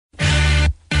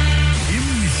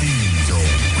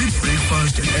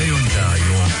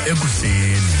eyondlayo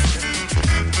ekuseni.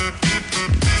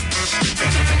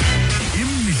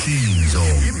 Imihlinzo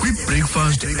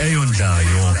kwi-breakfast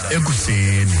eyondlayo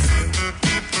ekuseni.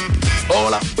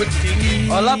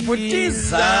 Hola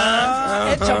butiza.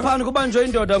 eJapan kubanjwe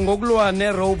indoda ngokulwa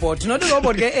nerobot. Not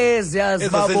irobot ke eziyazi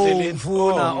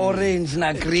babomvu na orange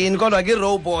na green kodwa ke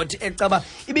irobot ecaba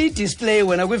ibe display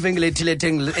wena kwivenkile ethile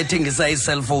ethengisa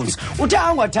i-cellphones. Uthe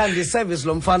angathanda i-service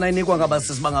lomfana inikwa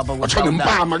ngabasisi bangapha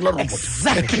ngempama kula robot.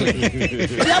 Exactly.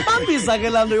 Yabambisa ke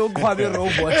lanto yokuqhwaba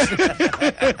irobot.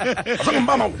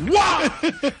 Ngempama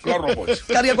kula robot.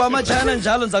 Kanti kwamajana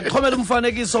njalo ngizakuxhomela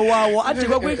umfanekiso wawo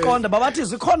adikwe kwiqonda babathi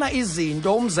zikhona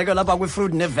izinto umzekelo lapha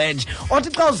kwi-fruit ne-veg othi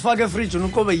xa uzifaka efridge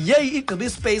unokobe yeyi igqiba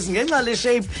ispace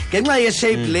ngenxa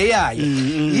ye-shape le yayo.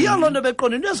 Yiyo loo nto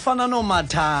beqonda into ezifana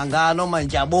noomathanga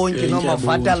noomantyabonke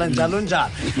noomavatala njalo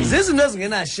njalo zizinto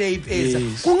ezingena-shape ezi.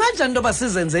 Kunganjani into yoba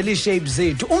sizenzele ii-shape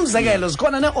zethu? Umzekelo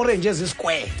zikhona nee-orange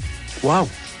ezisquare. Wow.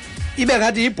 Ibe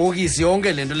ngathi ibhokisi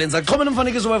yonke lento lenza xhomela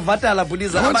umfanekiso wevatala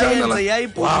buliza abayenze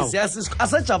yayibhokisi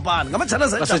aseJapan ngamajana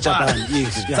aseJapan.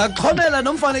 Zaxhomela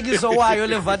nomfanekiso wayo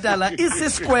levatala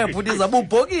isi-square buliza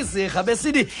bubhokisi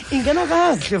besithi ingena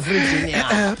kahle efrijini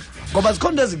yakho ngoba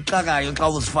zikhona ezixakayo xa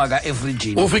uzifaka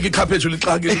efrijini. Ufika ikhaphetshu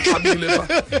lixakile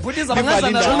pha. Buliza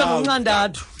bangazana zona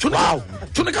ngonqandathu. Wow.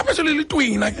 Thuna ikhaphetshu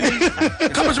lilitwina.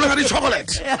 Ikhaphetshu ngathi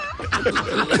chocolate.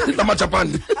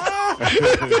 LamaJapan.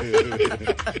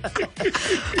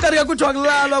 Kanti kuthiwa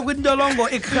kulalwa kwintolongo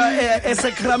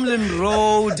ese-Kremlin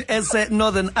Road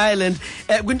ese-Northern Ireland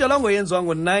kwintolongo yenziwa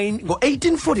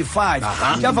ngo-1845.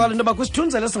 Kuyavakala into yoba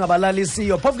kwisithunzelo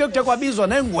esingabalalisiyo phofu ke kuthe kwabizwa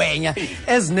neengwenya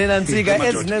ezinenantsika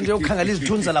ezinento yokukhangela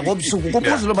izithunzela ngobusuku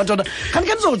kuphuzile madoda. Kanti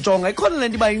ke ndizojonga ikhona le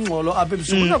nto iba yingxolo apha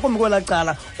ebusuku ingakumbi kwelaa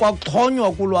cala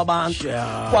kwaxhonywa kulo abantu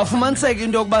kwafumaniseka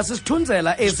into yokuba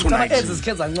sisithunzela ezi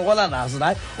zikhe zancokola nazo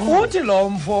naye. Uthi lo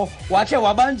mfo wakhe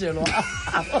wabanjelwa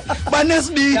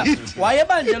banesibili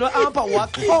wayebanjelwe apha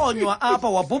waxhonywa apha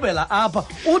wabhubhela apha.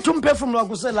 Uthi umphefumlo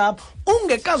wakhe uselapha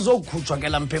ungekazokhutshwa ke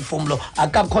laa mphefumlo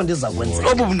akakho nto iza kwenzeka.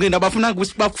 Obu bungqina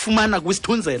bakufumana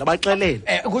kwisithunzela baxelele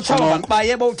kutsho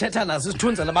baye bowuthetha naso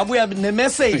isithunzela babuya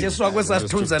nemessage esuka kwesaa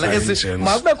sithunzela esi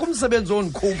makubekho umsebenzi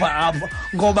ondikhupha apha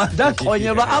ngoba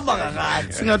ndaxhonyelwa apha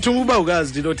kakade. Singathuma uba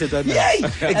ukazi into othetha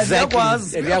nayo.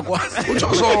 Exactly. Ndiyakwazi.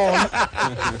 utsho sona.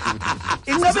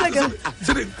 Incebele ke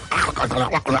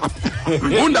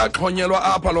undaxhonyelwa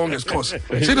apha lo ngesixhosa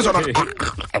sithi sona.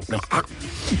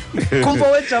 kumfo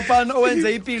weJapan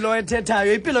owenze impilo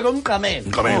ethethayo impilo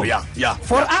komqamelo. ya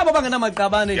For abo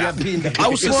bangenamaqabane ndiyaphinda.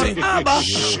 Shomane.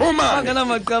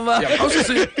 Bangenamaqabane.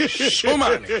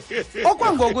 Shomane.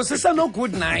 Okwangoku siseno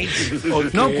good night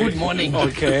no good morning.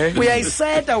 Okay.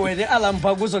 Uyayiseta wena i-alarm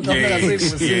phaa kuzo xa funeka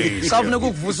seyivusile. Xa funeka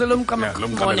ukuvusele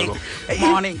Morning.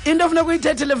 Morning. Into funeka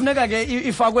uyithethile funeka ke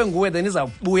ifakwe nguwe then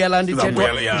izawubuya laa nto ithethwa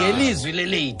ngelizwi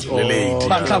lelady.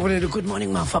 Bamhlafunela good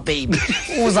morning mafa baby.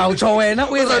 Uzawutsho wena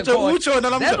utsho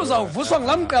nalaa then uzawuvuswa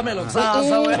ngulaa mqamelo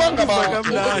kusasa wena.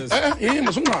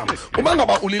 Masungqama uba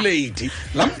ngaba ulilady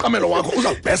laa mqamelo wakho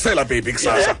uzawubhesela baby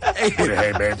kusasa. Hey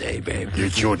babe you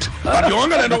cute. But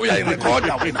yonke le nto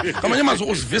uyayirekhoda wena ngamanye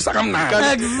amazwi uzivisa kamnandi.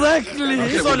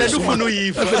 Exactly. So le nto ufuna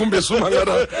uyifa.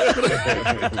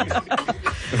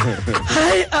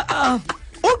 Hayi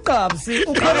uqabsi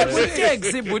ukhona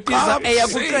kwiteksi butiza eya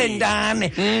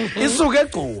kuqendane isuke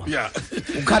egcuwa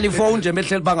ukhala ifowuni nje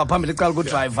behleli pha ngaphambili icala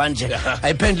kudriver nje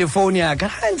ayiphendula ifowuni yakhe.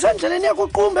 Hayi ndisendleleni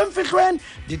yakuqumba emfihlweni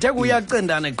ndithe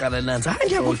kuyaqendana eqala nansi. Hayi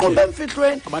ndiyakuqumba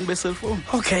emfihlweni abantu be-cellphone.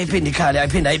 Okay iphinde ikhali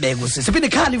ayiphinda ayibeke usisi iphinde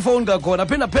ikhali ifowuni kakhona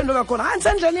aphinda aphendule kakhona. Hayi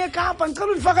ndisendleleni yeKapa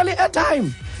ndicela undifakele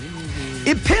i-airtime.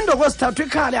 Iphindwa kwesithathu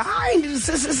ikhali. Hayi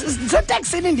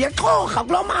ndiseteksini ndiyaxhorha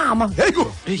kulo mama.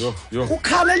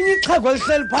 Ukhala elinye ixhego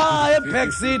elihleli phaa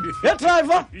ebackseat.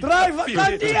 Driver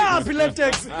kanti yaphi le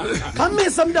teksi?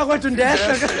 Khamisa mntakwethu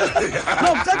ndehle. No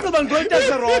kucacile uba ndikule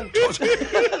teksi wrong.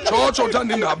 Tshotsho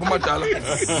uthanda indaba umadala.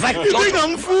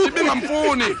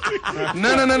 Ibingamfuni.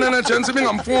 Ne Jensi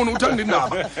ibingamfuni uthanda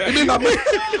indaba.